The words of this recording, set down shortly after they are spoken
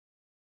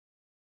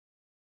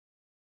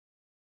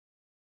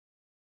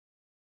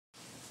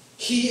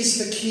He is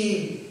the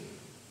King.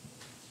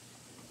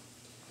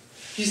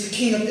 He's the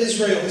King of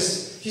Israel.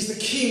 He's the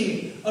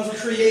King of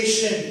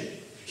creation.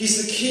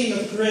 He's the King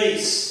of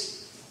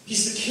grace.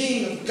 He's the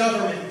King of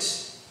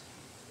government.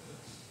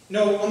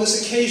 No, on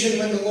this occasion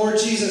when the Lord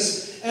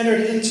Jesus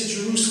entered into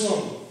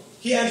Jerusalem,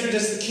 he entered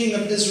as the King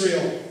of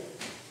Israel.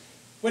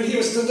 When he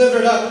was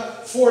delivered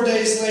up 4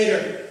 days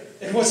later,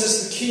 it was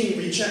as the King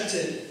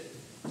rejected.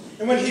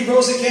 And when he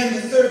rose again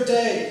the third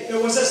day, it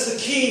was as the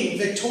King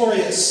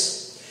victorious.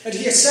 And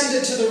he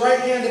ascended to the right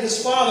hand of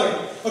his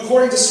Father,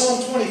 according to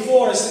Psalm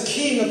 24, as the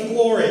King of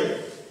glory.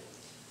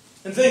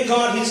 And thank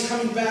God he's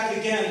coming back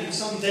again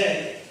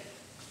someday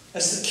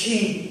as the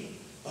King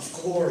of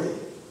glory.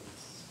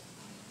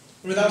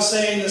 And without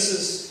saying this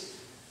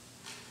is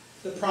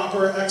the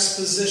proper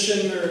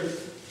exposition or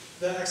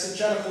the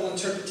exegetical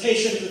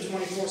interpretation of the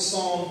 24th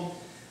Psalm,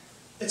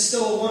 it's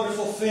still a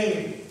wonderful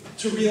thing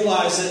to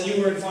realize that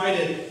you were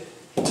invited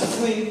to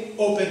fling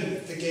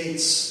open the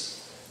gates.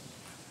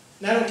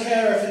 And I don't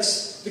care if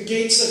it's the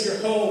gates of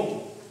your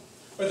home,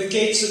 or the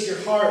gates of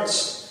your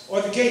hearts, or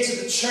the gates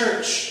of the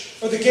church,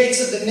 or the gates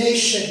of the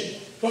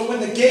nation. But when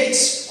the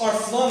gates are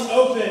flung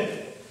open,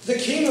 the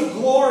King of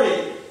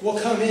glory will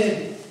come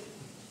in.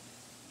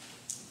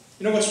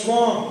 You know what's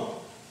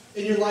wrong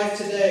in your life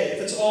today?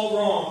 If it's all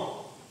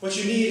wrong, what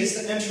you need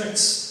is the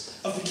entrance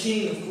of the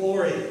King of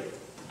glory.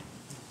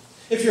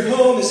 If your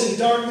home is in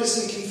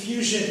darkness and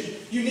confusion,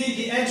 you need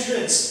the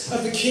entrance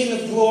of the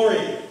King of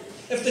glory.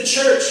 If the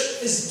church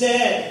is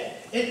dead,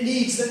 it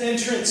needs the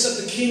entrance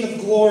of the King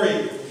of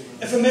glory.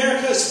 If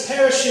America is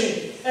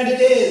perishing, and it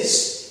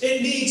is,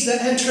 it needs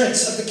the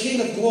entrance of the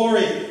King of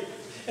glory.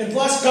 And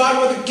bless God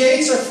where the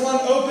gates are flung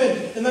open.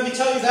 And let me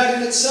tell you, that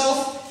in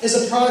itself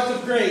is a product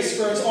of grace,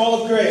 for it's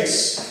all of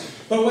grace.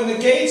 But when the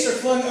gates are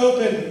flung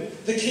open,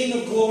 the King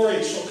of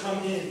glory shall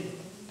come in.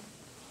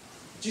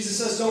 Jesus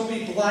says, don't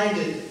be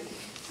blinded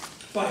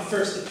by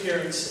first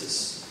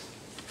appearances.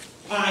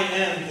 I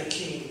am the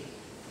King.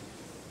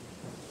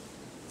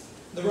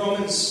 The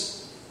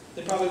Romans,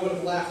 they probably would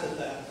have laughed at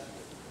that.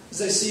 As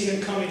they see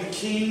him coming, the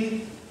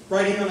king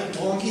riding on a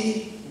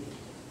donkey.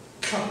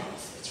 Come,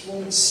 it's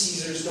Roman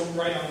Caesars, don't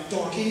ride on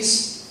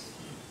donkeys.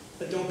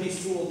 But don't be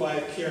fooled by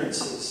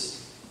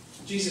appearances.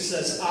 Jesus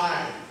says,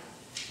 I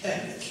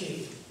am the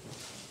King.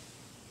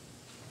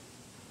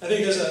 I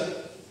think there's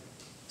a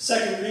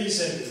second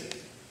reason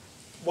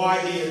why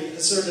he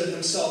asserted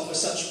himself with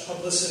such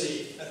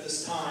publicity at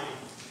this time,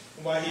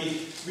 and why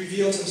he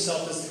revealed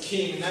himself as the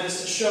King, and that is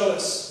to show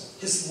us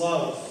his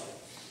love.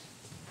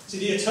 See,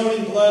 the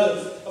atoning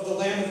blood of the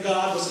Lamb of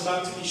God was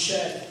about to be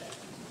shed.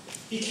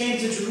 He came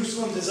to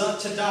Jerusalem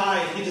to die,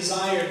 and he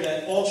desired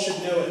that all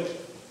should know it.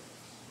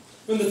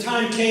 When the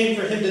time came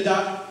for him to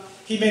die,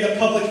 he made a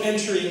public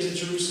entry into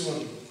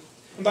Jerusalem.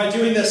 And by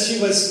doing this,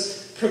 he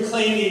was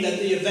proclaiming that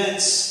the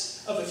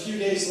events of a few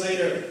days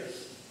later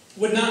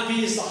would not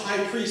be as the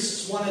high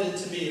priests wanted it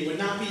to be. It would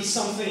not be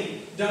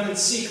something done in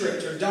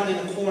secret or done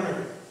in a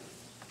corner.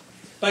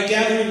 By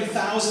gathering the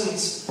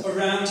thousands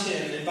around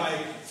him and by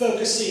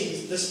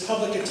focusing this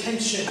public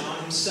attention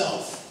on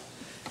himself,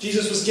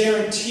 Jesus was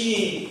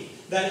guaranteeing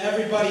that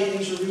everybody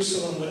in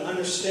Jerusalem would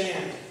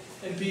understand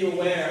and be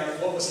aware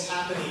of what was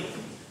happening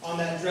on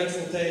that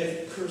dreadful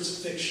day of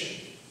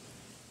crucifixion.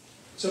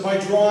 So by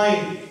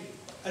drawing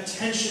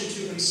attention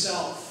to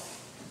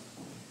himself,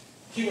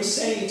 he was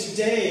saying,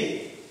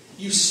 today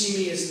you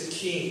see me as the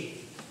King.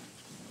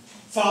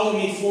 Follow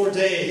me 4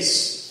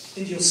 days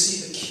and you'll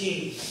see the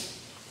King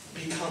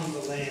become the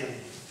Lamb.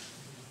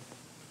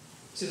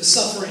 See, the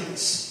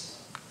sufferings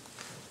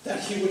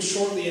that he would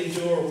shortly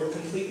endure were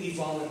completely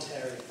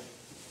voluntary.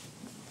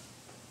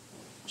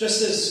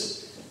 Just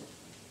as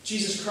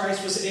Jesus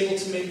Christ was able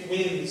to make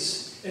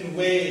winds and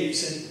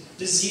waves and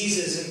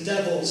diseases and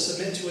devils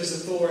submit to his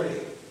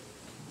authority,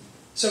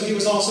 so he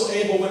was also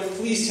able, when it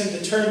pleased him,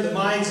 to turn the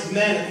minds of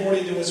men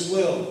according to his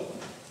will.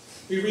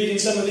 We read in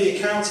some of the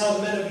accounts how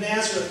the men of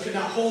Nazareth could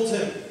not hold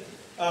him,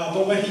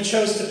 but when he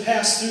chose to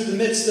pass through the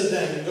midst of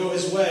them and go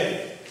his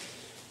way.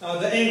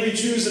 The angry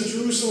Jews of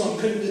Jerusalem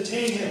couldn't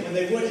detain him when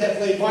they would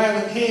have laid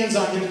violent hands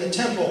on him in the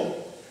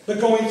temple, but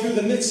going through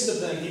the midst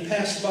of them, he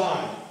passed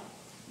by.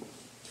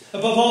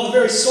 Above all, the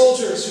very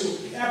soldiers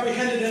who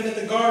apprehended him at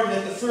the garden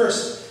at the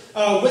first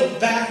went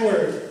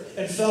backward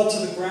and fell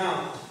to the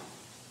ground.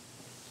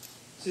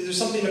 See, there's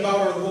something about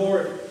our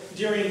Lord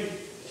during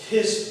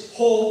his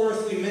whole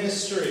earthly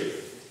ministry,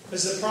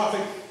 as the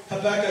prophet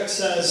Habakkuk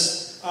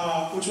says,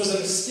 which was a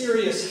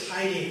mysterious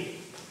hiding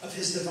of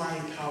his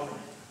divine power.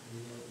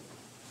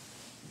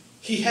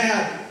 He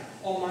had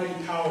almighty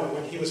power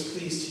when he was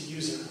pleased to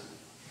use it.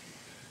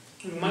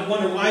 You might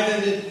wonder, why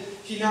then did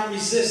he not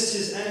resist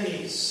his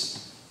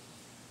enemies?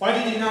 Why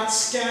did he not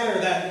scatter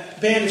that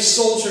band of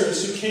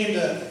soldiers who came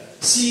to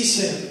seize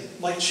him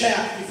like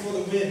chaff before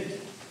the wind?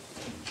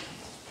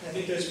 And I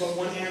think there's but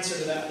one answer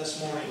to that this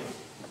morning.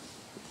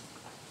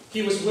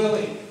 He was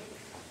willing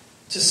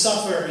to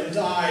suffer and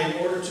die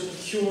in order to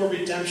procure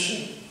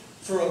redemption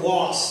for a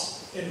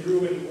lost and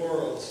ruined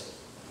world.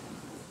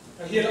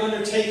 And he had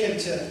undertaken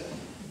to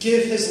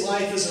give his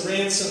life as a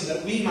ransom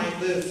that we might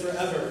live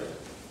forever.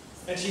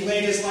 And he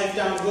laid his life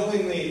down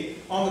willingly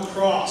on the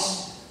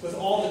cross with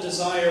all the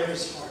desire of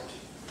his heart.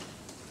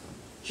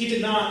 He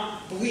did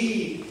not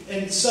bleed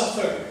and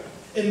suffer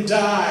and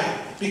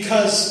die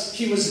because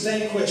he was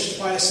vanquished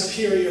by a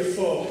superior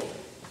foe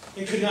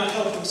and could not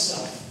help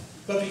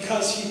himself, but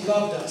because he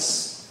loved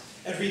us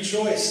and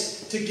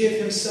rejoiced to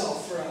give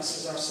himself for us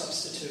as our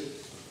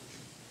substitute.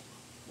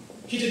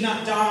 He did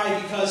not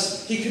die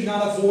because he could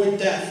not avoid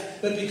death,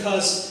 but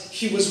because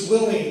he was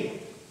willing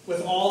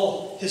with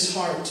all his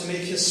heart to make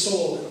his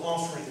soul an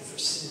offering for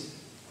sin.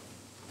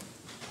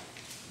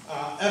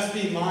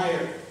 F.B.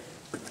 Meyer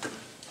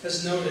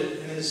has noted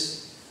in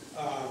his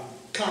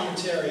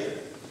commentary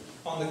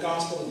on the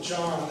Gospel of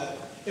John that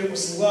it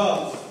was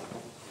love,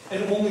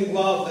 and only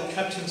love, that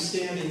kept him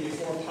standing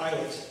before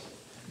Pilate,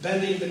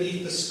 bending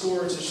beneath the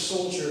scourge of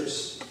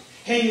soldiers,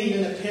 hanging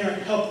in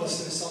apparent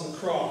helplessness on the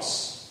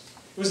cross.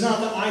 It was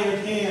not the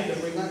iron hand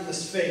of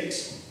relentless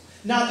fate,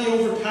 not the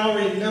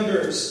overpowering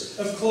numbers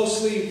of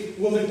closely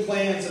woven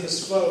plans of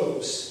his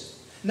foes,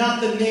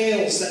 not the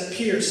nails that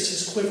pierced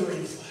his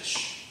quivering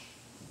flesh.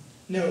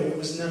 No, it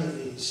was none of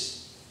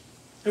these.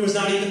 It was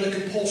not even the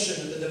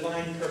compulsion of the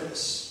divine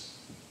purpose.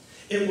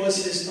 It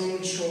was his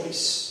own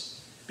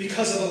choice,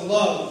 because of a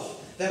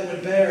love that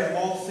would bear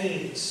all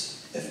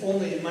things, if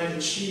only it might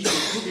achieve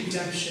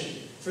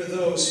redemption for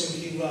those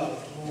whom he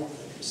loved more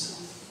than himself.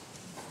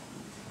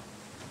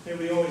 May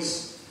we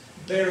always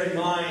bear in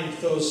mind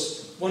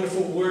those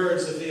wonderful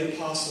words of the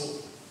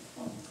apostle.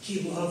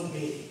 He loved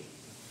me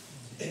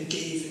and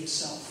gave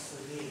himself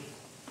for me.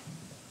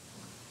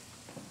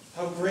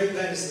 How great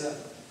then is the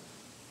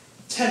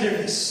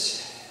tenderness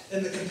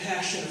and the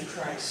compassion of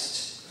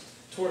Christ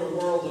toward a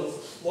world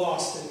of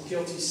lost and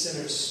guilty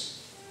sinners.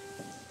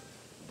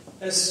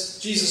 As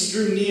Jesus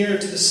drew near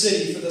to the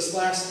city for this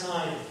last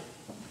time,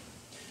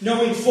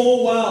 knowing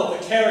full well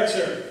the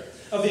character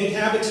of the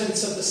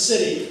inhabitants of the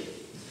city,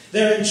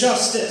 their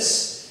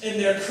injustice and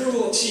their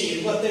cruelty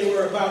and what they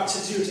were about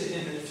to do to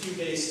him in a few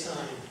days'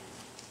 time.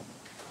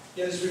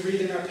 Yet as we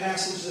read in our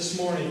passage this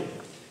morning,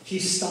 he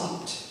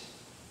stopped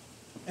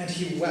and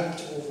he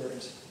wept over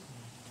it.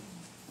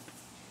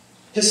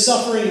 His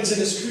sufferings and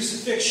his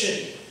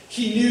crucifixion,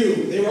 he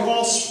knew they were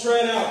all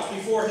spread out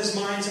before his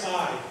mind's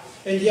eye,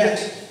 and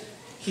yet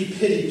he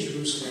pitied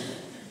Jerusalem.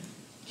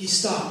 He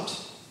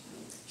stopped,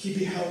 he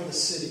beheld the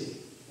city,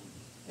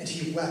 and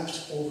he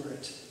wept over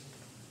it.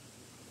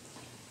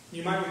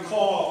 You might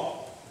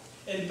recall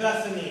in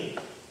Bethany,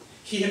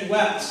 he had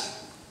wept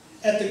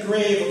at the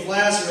grave of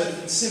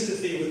Lazarus in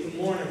sympathy with the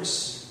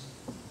mourners.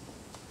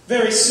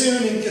 Very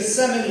soon in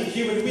Gethsemane,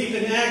 he would weep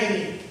in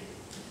agony.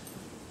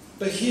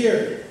 But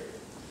here,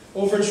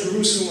 over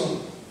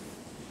Jerusalem,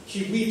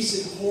 he weeps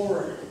in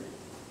horror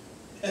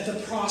at the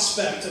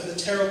prospect of the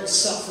terrible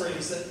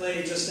sufferings that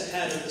lay just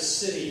ahead of the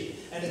city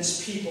and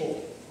its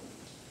people.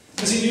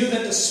 Because he knew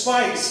that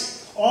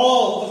despite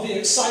all of the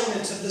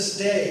excitement of this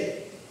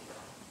day,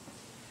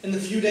 in the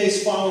few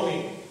days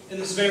following, in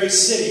this very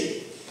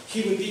city,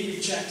 he would be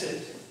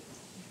rejected.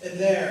 And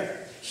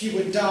there, he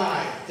would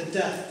die the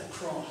death of the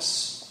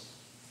cross.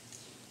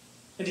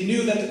 And he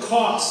knew that the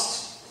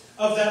cost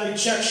of that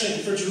rejection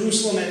for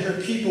Jerusalem and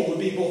her people would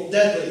be both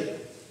deadly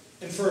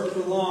and for a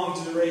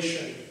prolonged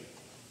duration.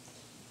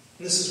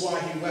 And this is why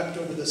he wept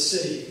over the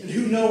city. And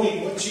who,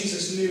 knowing what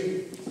Jesus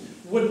knew,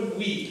 wouldn't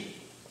weep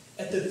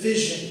at the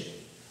vision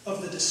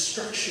of the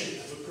destruction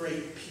of a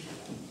great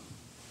people?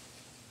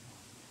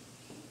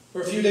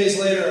 For a few days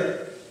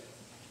later,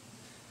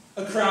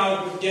 a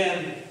crowd would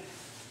again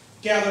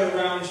gather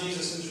around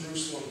Jesus in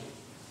Jerusalem.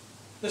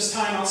 This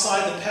time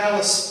outside the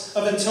palace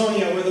of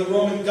Antonia, where the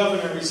Roman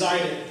governor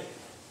resided.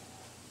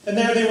 And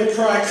there they would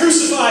cry,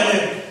 "Crucify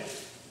him!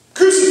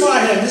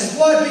 Crucify him! His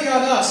blood be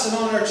on us and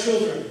on our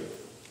children."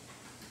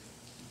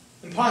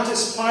 And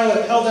Pontius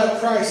Pilate held out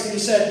Christ and he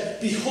said,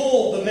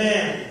 "Behold the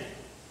man."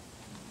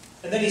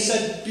 And then he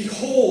said,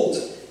 "Behold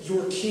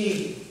your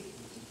king."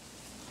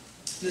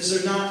 And is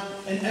there not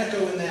an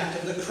echo in that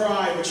of the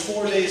cry which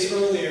 4 days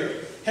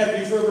earlier had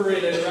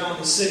reverberated around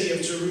the city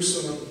of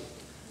Jerusalem?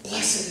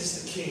 "Blessed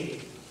is the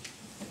King."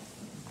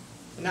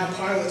 And now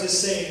Pilate is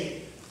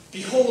saying,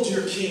 "Behold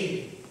your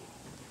king."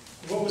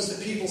 And what was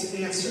the people's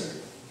answer?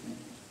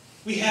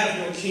 "We have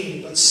no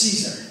king but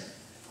Caesar."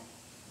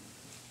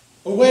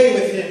 "Away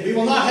with him. We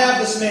will not have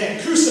this man.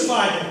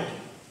 Crucify him."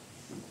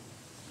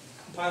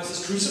 And Pilate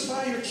says,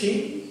 "Crucify your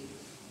king?"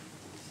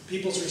 The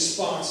people's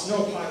response,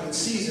 "No, Pilate,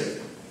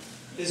 Caesar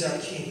is our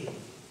king."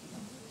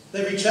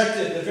 They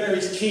rejected the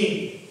very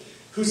king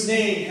whose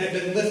name had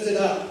been lifted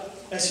up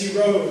as he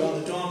rode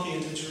on the donkey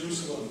into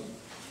Jerusalem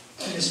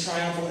in his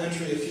triumphal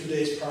entry a few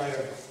days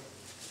prior.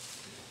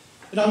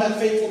 And on that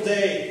fateful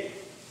day,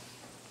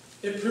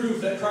 it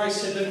proved that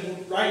Christ had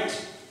been right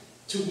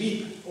to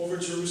weep over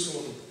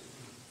Jerusalem.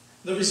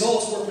 The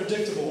results were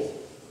predictable.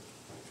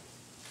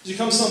 As you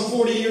come some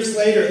 40 years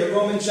later, the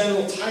Roman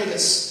general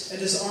Titus and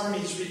his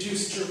armies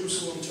reduced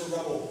Jerusalem to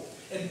rubble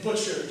and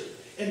butchered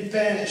and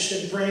banished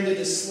and branded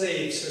as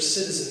slaves her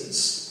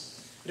citizens.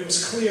 It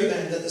was clear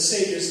then that the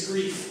Savior's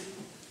grief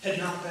had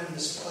not been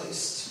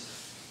misplaced.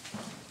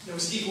 It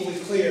was equally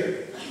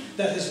clear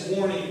that his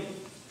warning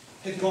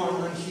had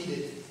gone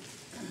unheeded.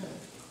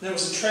 That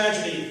was a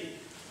tragedy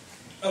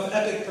of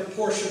epic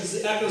proportions,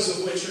 the echoes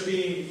of which are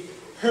being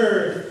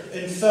heard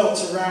and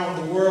felt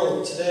around the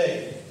world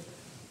today.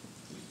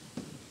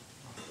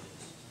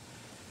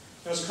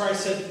 As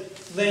Christ had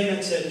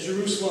lamented,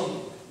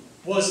 Jerusalem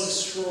was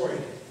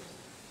destroyed.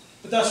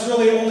 But that's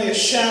really only a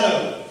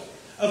shadow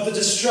of the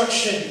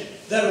destruction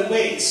that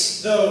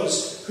awaits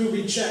those who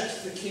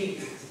reject the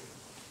King.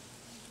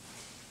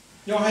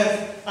 You know,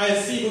 I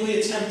have feebly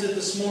attempted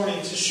this morning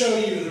to show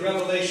you the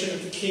revelation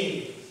of the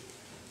King.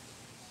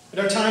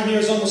 And our time here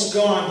is almost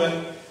gone,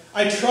 but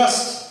I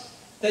trust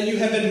that you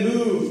have been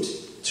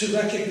moved to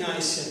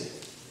recognize him.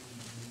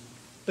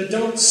 But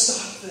don't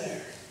stop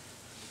there.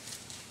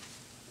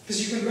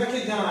 Because you can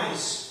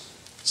recognize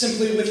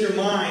simply with your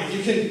mind.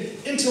 You can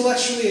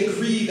intellectually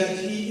agree that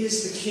he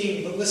is the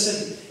King. But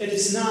listen, it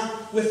is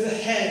not with the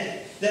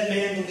head that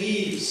man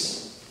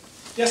believes.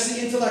 Yes,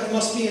 the intellect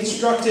must be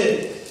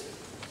instructed.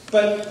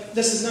 But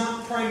this is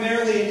not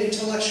primarily an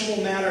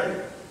intellectual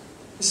matter.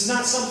 This is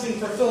not something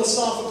for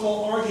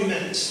philosophical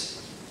argument.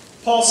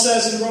 Paul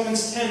says in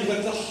Romans 10,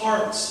 with the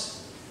heart,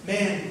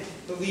 man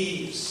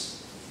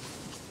believes.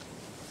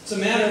 It's a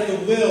matter of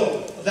the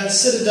will, of that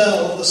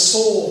citadel of the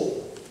soul.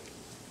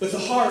 With the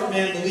heart,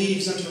 man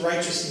believes unto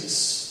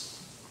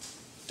righteousness.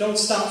 Don't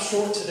stop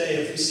short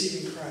today of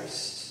receiving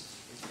Christ.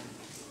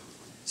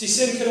 See,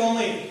 sin could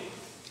only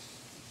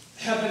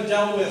have been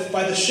dealt with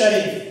by the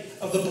shedding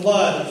of the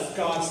blood of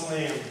God's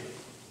Lamb.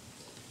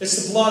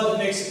 It's the blood that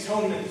makes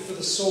atonement for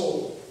the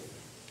soul.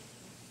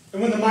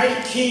 And when the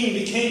mighty King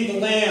became the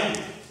Lamb,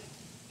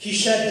 he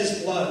shed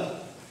his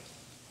blood.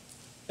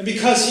 And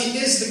because he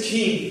is the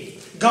King,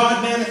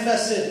 God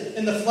manifested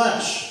in the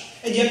flesh,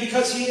 and yet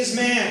because he is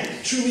man,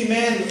 truly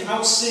man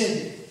without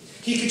sin,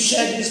 he could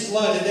shed his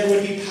blood and there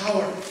would be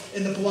power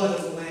in the blood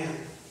of the Lamb.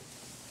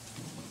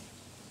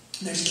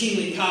 And there's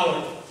kingly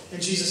power in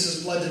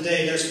Jesus' blood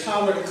today. There's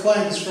power to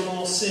cleanse from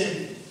all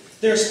sin.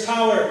 There's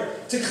power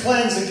to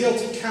cleanse a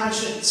guilty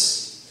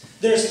conscience.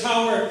 There's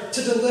power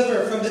to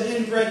deliver from the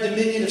inbred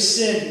dominion of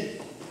sin.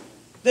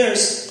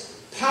 There's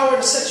power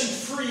to set you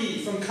free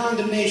from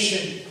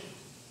condemnation.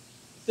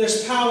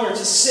 There's power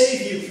to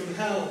save you from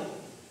hell.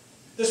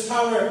 There's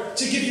power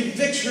to give you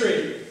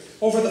victory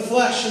over the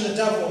flesh and the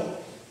devil.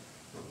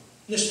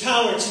 There's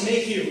power to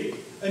make you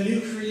a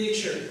new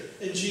creature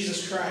in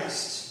Jesus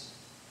Christ.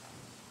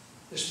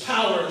 There's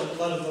power in the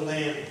blood of the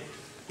Lamb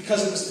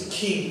because it was the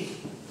King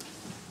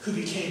who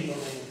became the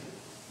Lamb.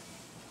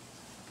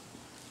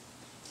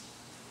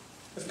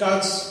 If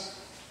God's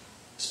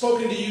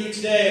spoken to you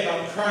today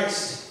about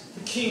Christ,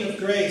 the King of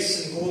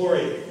grace and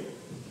glory,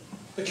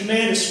 the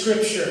command of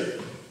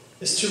Scripture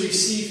is to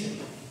receive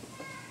him.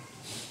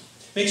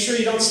 Make sure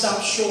you don't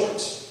stop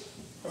short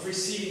of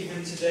receiving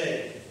him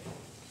today.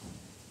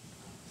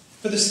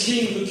 For this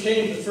King who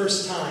came the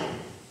first time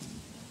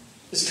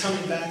is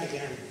coming back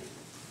again.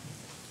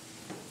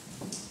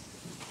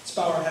 Let's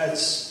bow our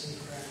heads in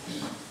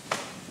prayer.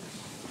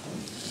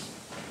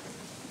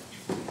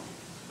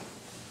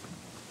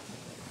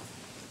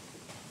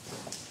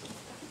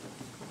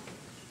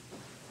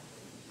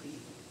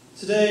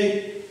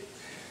 Today,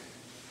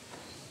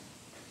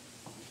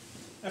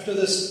 after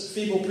this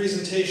feeble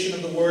presentation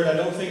of the Word, I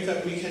don't think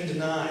that we can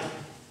deny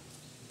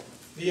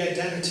the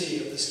identity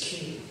of this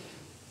King.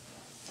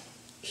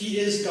 He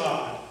is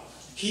God.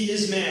 He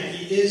is man.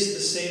 He is the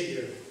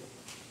Savior.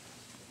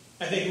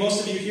 I think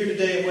most of you here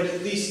today would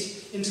at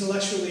least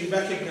intellectually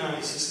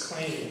recognize his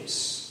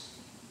claims.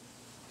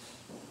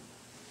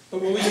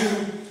 But will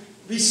you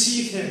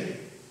receive him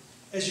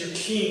as your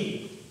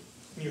King,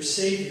 and your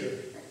Savior,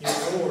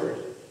 your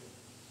Lord?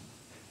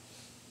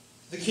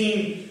 The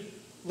King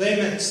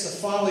laments the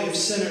folly of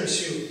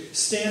sinners who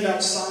stand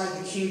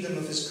outside the kingdom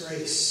of his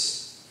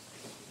grace.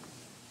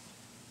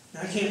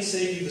 Now, I can't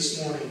save you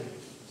this morning.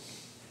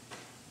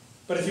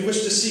 But if you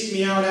wish to seek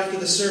me out after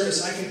the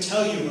service, I can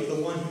tell you of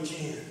the one who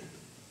can.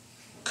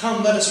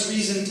 Come, let us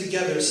reason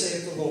together,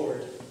 saith the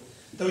Lord.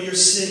 Though your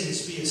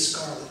sins be as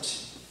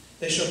scarlet,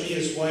 they shall be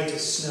as white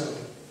as snow.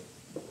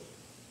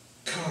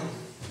 Come,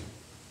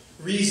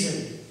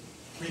 reason,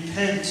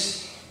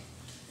 repent,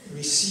 and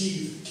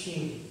receive the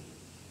King.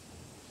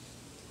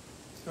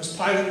 As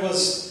Pilate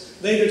was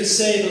later to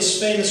say those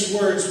famous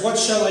words, what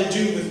shall I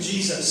do with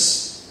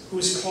Jesus, who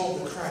is called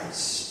the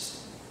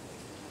Christ?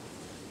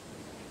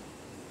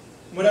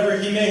 Whatever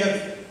he may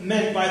have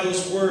meant by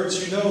those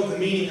words, you know the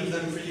meaning of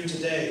them for you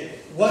today.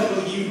 What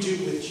will you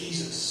do with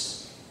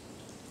Jesus?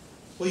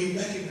 Will you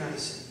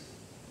recognize him?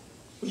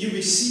 Will you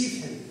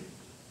receive him?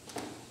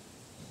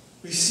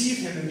 Receive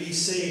him and be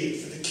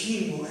saved, for the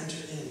King will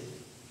enter in.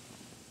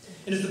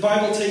 And if the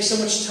Bible takes so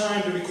much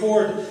time to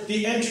record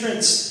the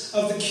entrance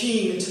of the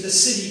King into the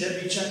city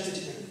that rejected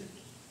him,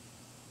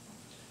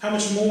 how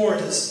much more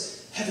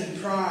does heaven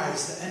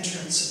prize the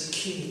entrance of the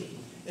King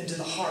into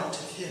the heart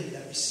of him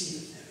that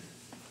receiveth him?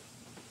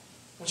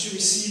 Won't you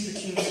receive the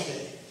King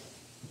today?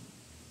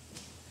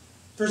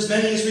 For as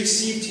many as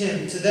received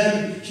him, to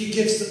them he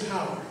gives the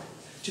power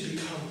to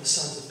become the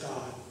sons of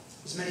God,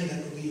 as many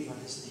that believe on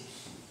his name.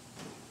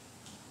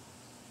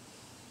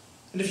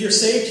 And if you're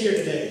saved here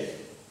today,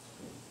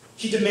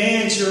 he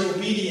demands your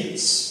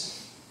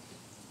obedience.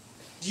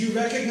 Do you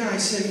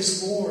recognize him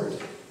as Lord?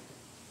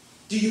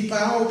 Do you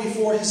bow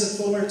before his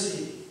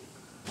authority?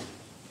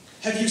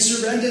 Have you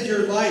surrendered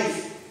your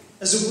life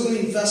as a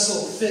willing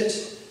vessel fit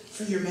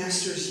for your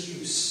master's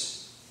use?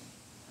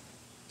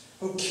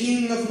 O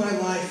King of my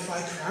life,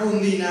 I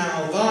crown thee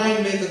now.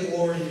 Thine may the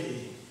glory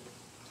be.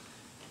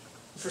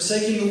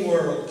 Forsaking the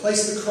world,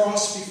 place the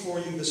cross before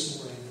you this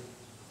morning.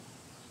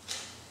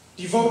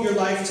 Devote your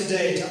life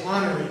today to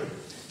honoring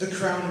the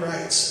crown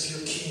rights of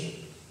your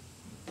King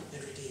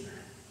and Redeemer.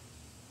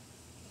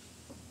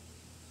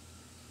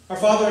 Our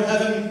Father in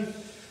heaven,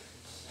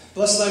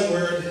 bless thy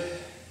word.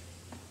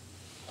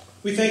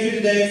 We thank you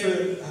today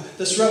for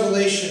this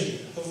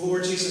revelation of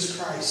Lord Jesus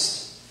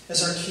Christ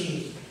as our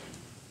King.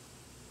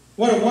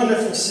 What a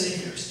wonderful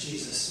Savior is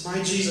Jesus.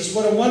 My Jesus,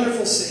 what a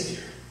wonderful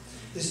Savior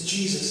is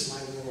Jesus,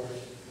 my Lord.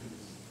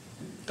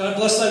 God,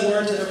 bless thy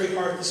word to every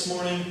heart this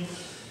morning.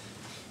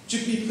 Would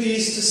you be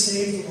pleased to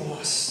save the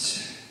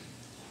lost?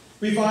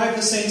 Revive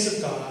the saints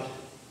of God.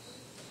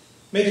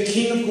 May the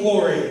King of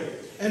glory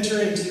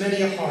enter into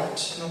many a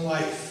heart and a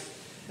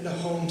life and a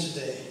home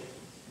today.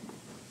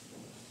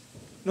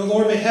 And, O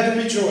Lord, may heaven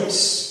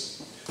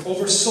rejoice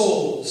over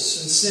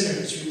souls and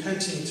sinners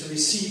repenting to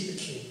receive the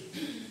King.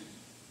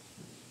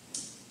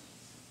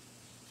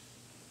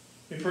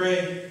 We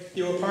pray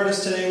you will part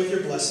us today with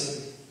your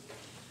blessing.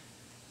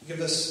 We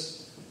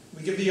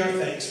give thee our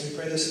thanks, and we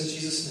pray this in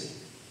Jesus' name.